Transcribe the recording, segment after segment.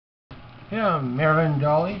Yeah, I'm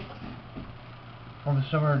marlyndoly from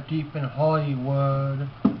somewhere deep in Hollywood.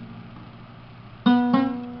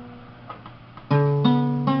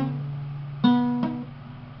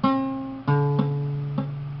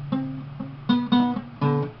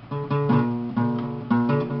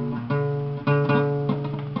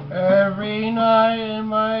 Every night in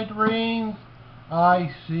my dreams I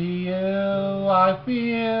see you, I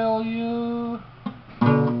feel you.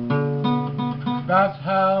 That's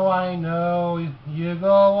how I know you go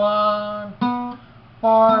on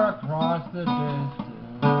far across the distance.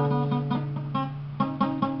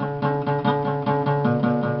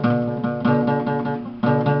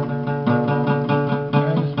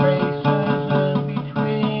 And spaces in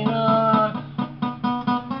between us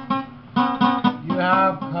you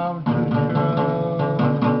have come to show.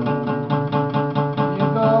 You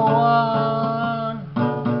go on,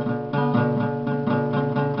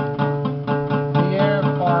 near,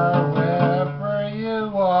 far, wherever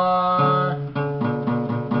you are.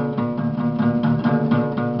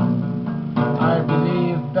 I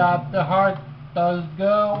believe that the heart does go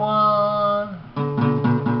on.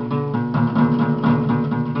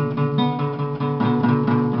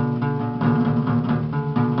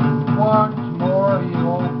 Once more you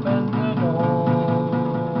open the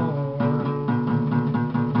door,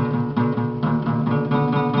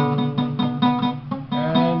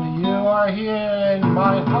 and you are here in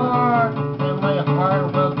my heart, and my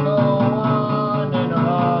heart will go on and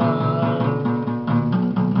on.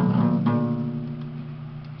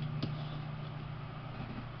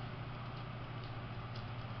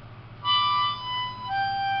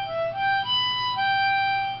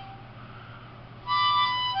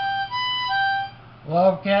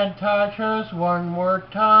 Love can touch us one more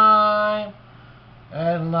time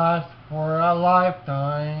and last for a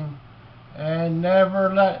lifetime, and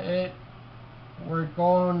never let it, we're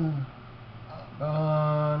gone.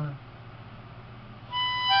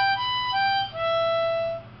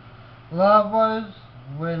 Love was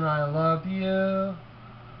when I loved you.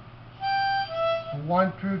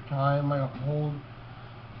 One true time I hold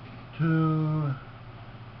to.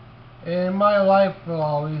 In my life will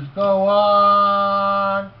always go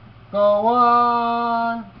on, go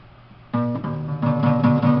on.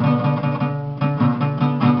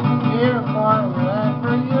 Here for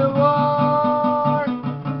wherever you are.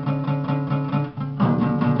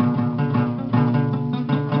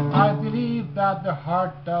 I believe that the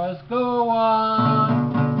heart does go on.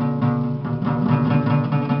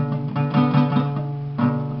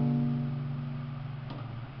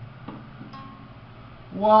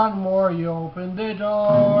 One more you open the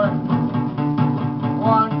door.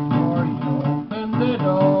 Once more you open the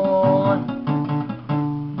door.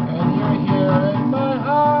 And you're here in my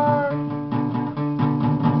heart.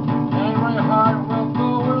 And my heart will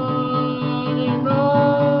go on and on.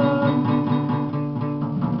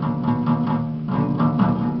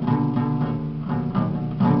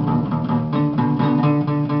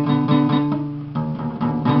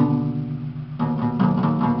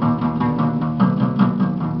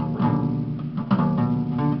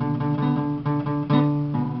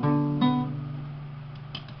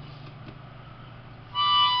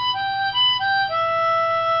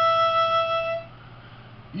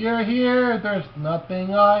 You're here, there's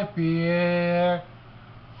nothing I fear.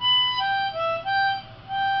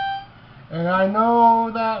 And I know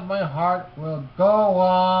that my heart will go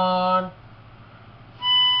on.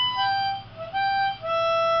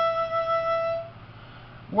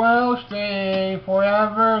 We'll stay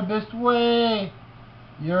forever this way.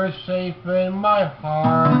 You're safe in my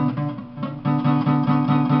heart.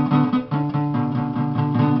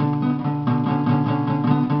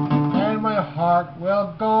 And my heart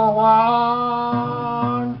will go on.